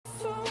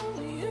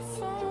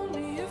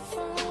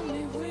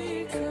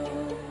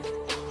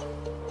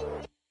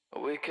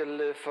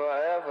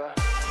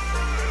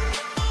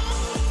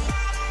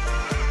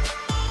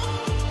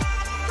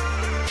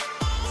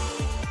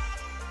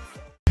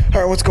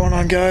What's going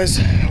on, guys?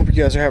 Hope you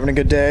guys are having a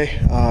good day.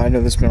 I know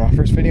this has been my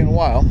first video in a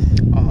while.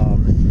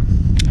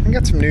 I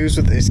got some news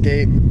with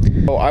Escape.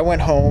 So I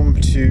went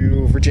home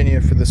to Virginia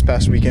for this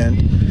past weekend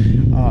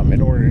in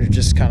order to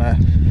just kind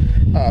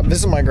of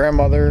visit my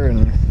grandmother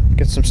and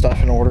get some stuff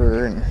in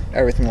order and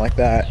everything like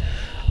that.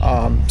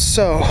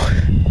 So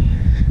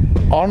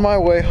on my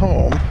way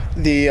home,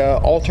 the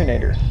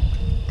alternator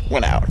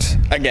went out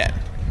again.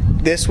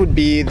 This would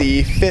be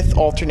the 5th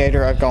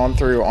alternator I've gone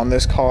through on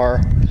this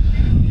car.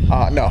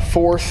 No,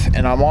 4th,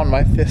 and I'm on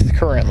my 5th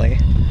currently.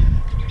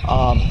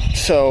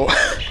 So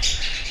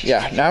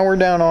yeah, now we're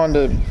down on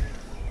to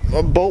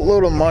a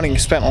boatload of money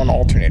spent on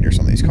alternators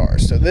on these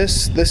cars. So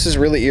this is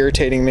really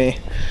irritating me.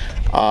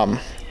 I'm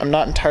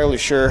not entirely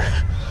sure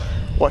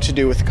what to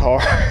do with the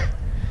car.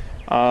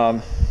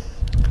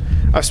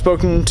 I've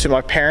spoken to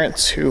my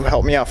parents who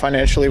helped me out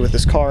financially with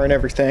this car and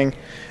everything,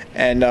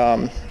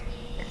 and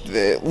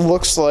it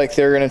looks like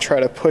they're going to try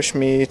to push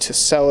me to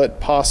sell it,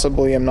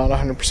 possibly. I'm not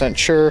 100%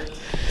 sure.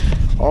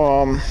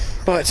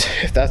 But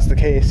if that's the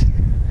case,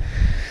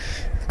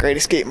 Great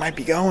Escape might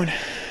be going.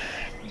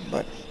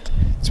 But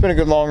it's been a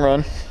good long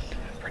run.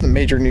 The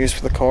major news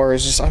for the car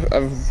is just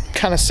I'm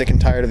kind of sick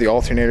and tired of the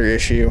alternator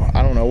issue.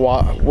 I don't know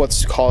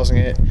what's causing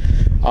it.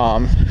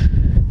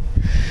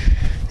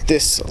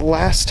 This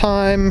last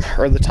time,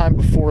 or the time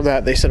before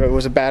that, they said it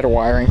was a bad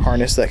wiring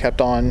harness that kept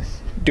on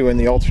doing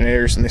the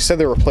alternators, and they said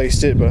they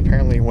replaced it, but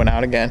apparently it went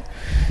out again.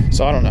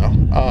 So I don't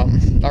know.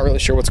 Not really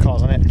sure what's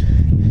causing it.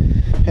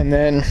 And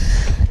then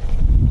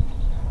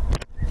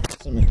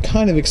some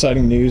kind of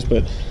exciting news,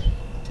 but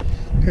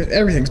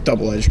everything's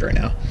double-edged right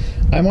now.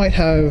 I might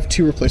have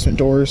 2 replacement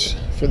doors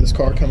for this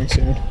car coming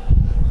soon.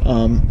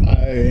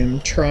 I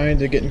am trying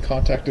to get in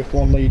contact with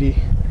one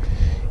lady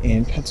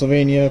in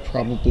Pennsylvania,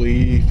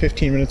 probably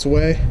 15 minutes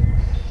away,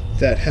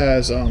 that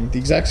has the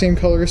exact same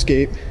color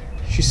Escape.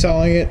 She's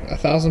selling it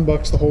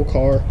 $1,000 the whole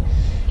car.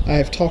 I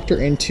have talked her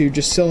into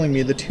just selling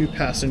me the 2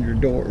 passenger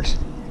doors.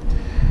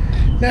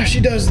 Now if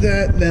she does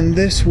that, then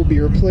this will be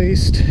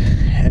replaced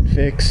and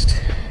fixed,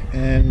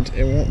 and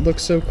it won't look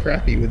so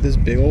crappy with this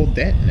big old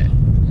dent in it.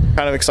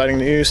 Kind of exciting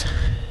news.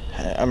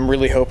 I'm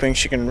really hoping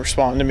she can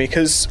respond to me,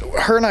 because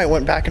her and I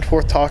went back and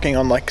forth talking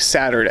on like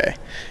Saturday,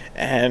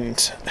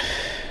 and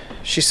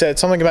she said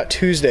something about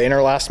Tuesday in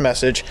her last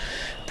message,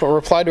 but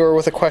replied to her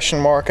with a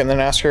question mark and then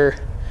asked her,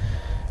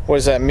 what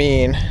does that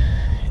mean?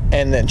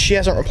 And then she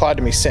hasn't replied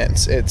to me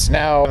since. It's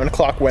now 7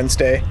 o'clock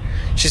Wednesday.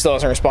 She still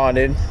hasn't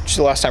responded.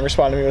 The last time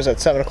responded to me was at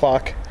 7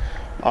 o'clock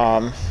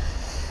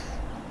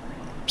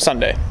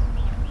Sunday.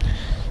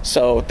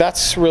 So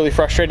that's really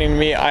frustrating to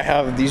me. I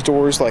have these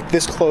doors like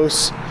this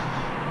close,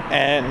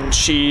 and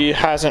she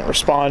hasn't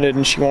responded,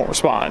 and she won't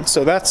respond.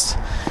 So it's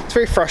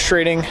very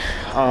frustrating.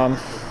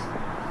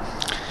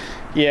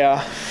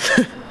 Yeah.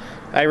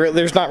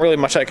 There's not really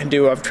much I can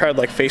do. I've tried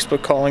like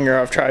Facebook calling her,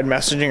 I've tried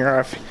messaging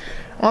her,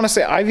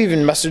 honestly, I've even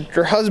messaged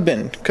her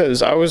husband,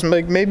 because I was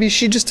like, maybe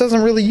she just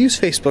doesn't really use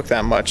Facebook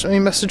that much. Let me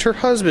message her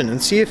husband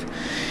and see if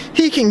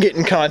he can get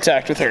in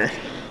contact with her.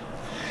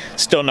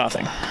 Still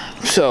nothing.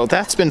 So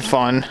that's been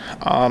fun.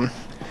 Kind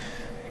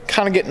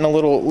of getting a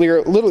little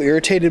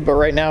irritated, but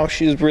right now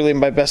she's really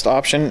my best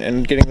option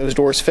in getting those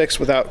doors fixed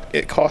without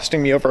it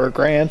costing me over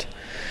 $1,000.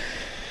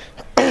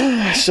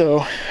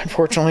 So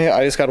unfortunately,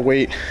 I just gotta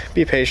wait,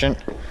 be patient.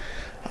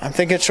 I'm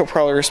thinking she'll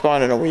probably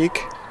respond in a week,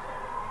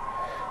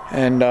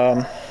 and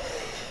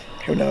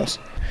who knows.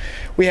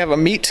 We have a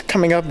meet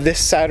coming up this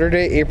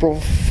Saturday, April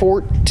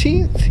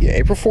 14th. Yeah,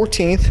 April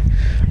 14th.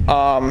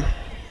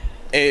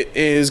 It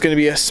is going to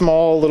be a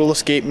small little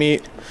Escape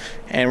meet,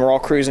 and we're all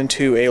cruising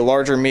to a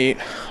larger meet.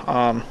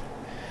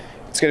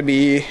 It's going to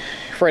be,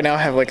 right now I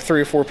have like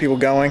 3 or 4 people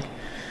going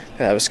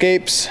that have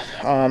Escapes.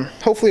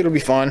 Hopefully it'll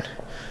be fun.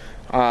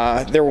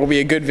 There will be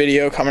a good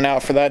video coming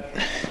out for that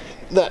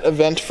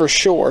event for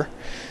sure.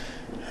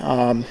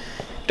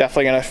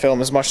 Definitely gonna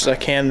film as much as I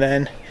can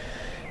then,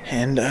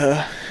 and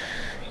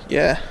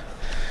yeah.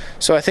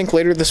 So I think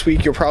later this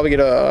week you'll probably get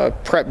a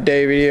prep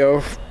day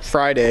video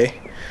Friday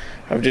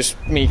of just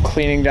me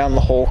cleaning down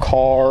the whole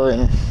car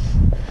and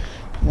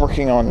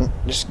working on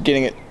just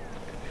getting it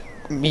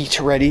meet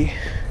ready.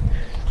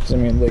 'Cause I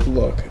mean, like,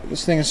 look,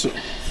 this thing has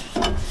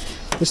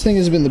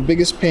been the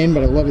biggest pain,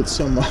 but I love it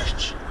so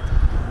much.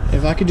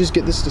 If I could just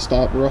get this to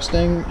stop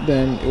rusting,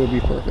 then it would be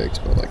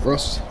perfect. But like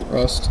rust.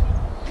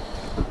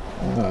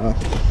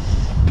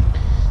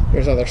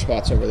 There's other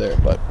spots over there,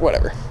 but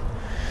whatever.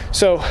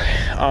 So,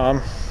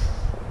 not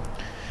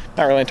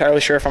really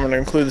entirely sure if I'm going to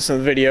include this in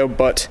the video,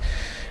 but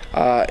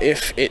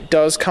if it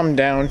does come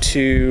down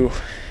to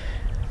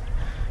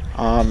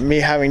me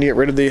having to get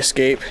rid of the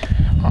Escape,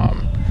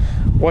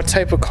 what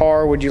type of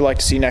car would you like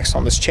to see next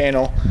on this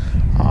channel?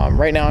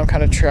 Right now I'm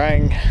kind of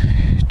trying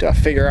to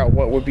figure out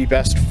what would be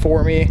best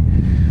for me.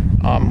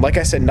 Like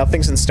I said,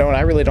 nothing's in stone.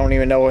 I really don't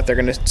even know what they're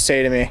going to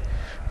say to me.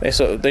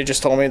 They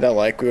just told me that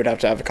like we would have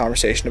to have a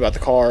conversation about the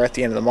car at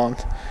the end of the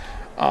month.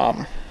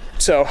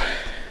 So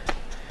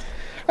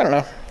I don't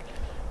know.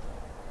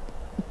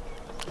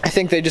 I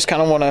think they just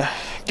kind of want to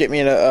get me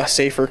in a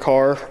safer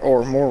car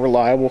or more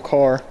reliable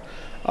car.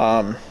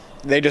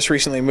 They just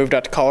recently moved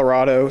out to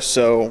Colorado,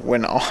 so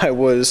when I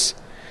was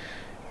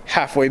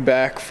halfway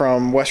back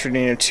from West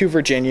Virginia to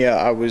Virginia,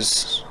 I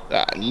was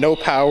no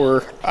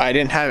power. I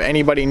didn't have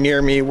anybody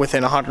near me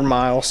within 100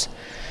 miles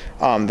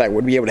that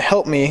would be able to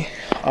help me.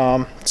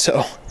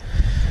 So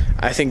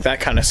I think that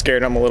kind of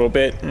scared them a little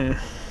bit, and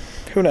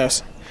who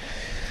knows?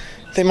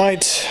 They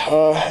might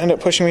end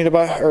up pushing me to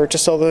buy or to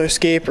sell the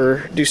Escape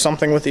or do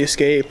something with the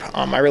Escape.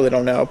 I really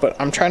don't know, but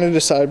I'm trying to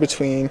decide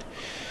between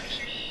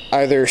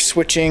either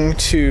switching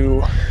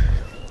to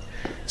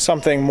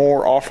something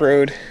more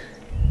off-road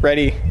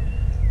ready,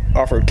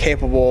 off-road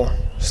capable,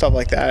 stuff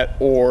like that,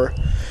 or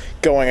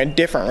going a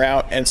different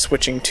route and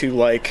switching to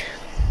like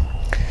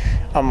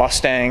a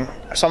Mustang,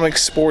 something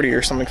sporty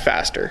or something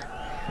faster.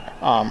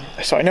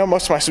 So I know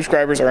most of my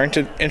subscribers are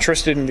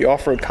interested in the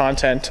off-road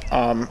content.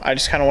 I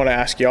just kind of want to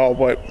ask y'all,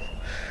 what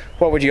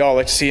would y'all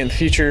like to see in the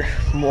future?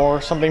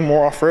 Something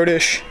more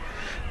off-roadish,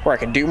 where I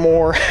can do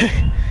more,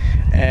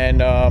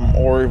 and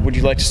or would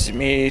you like to see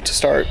me to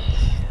start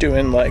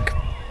doing like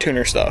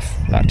tuner stuff?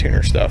 Not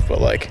tuner stuff,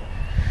 but like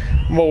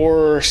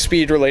more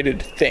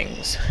speed-related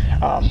things,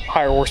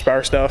 higher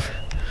horsepower stuff.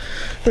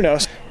 Who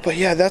knows? But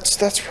yeah,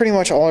 that's pretty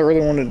much all I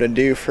really wanted to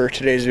do for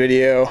today's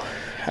video.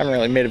 I haven't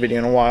really made a video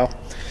in a while,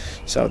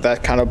 so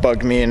that kind of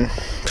bugged me. And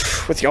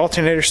with the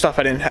alternator stuff,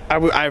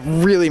 I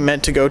really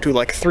meant to go to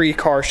like 3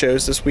 car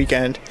shows this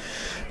weekend,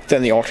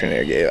 then the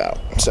alternator gave out.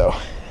 So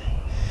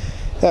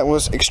that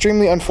was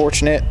extremely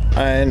unfortunate,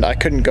 and I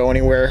couldn't go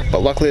anywhere. But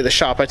luckily, the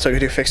shop I took it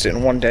to fixed it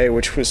in one day,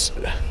 which was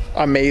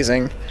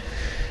amazing.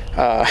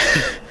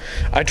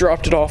 I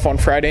dropped it off on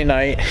Friday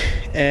night,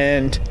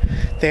 and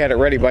they had it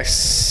ready by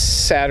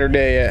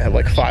Saturday at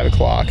like 5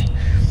 o'clock.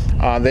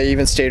 They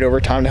even stayed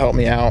overtime to help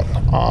me out.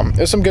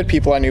 There's some good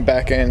people I knew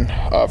back in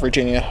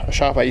Virginia, a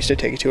shop I used to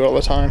take it to all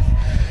the time.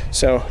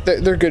 So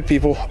they're good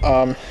people,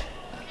 and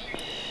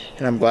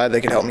I'm glad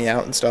they could help me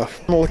out and stuff.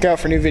 I'm gonna look out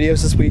for new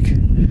videos this week.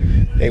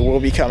 They will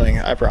be coming,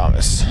 I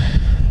promise.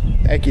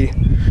 Thank you.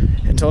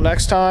 Until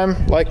next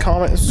time, like,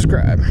 comment, and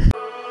subscribe.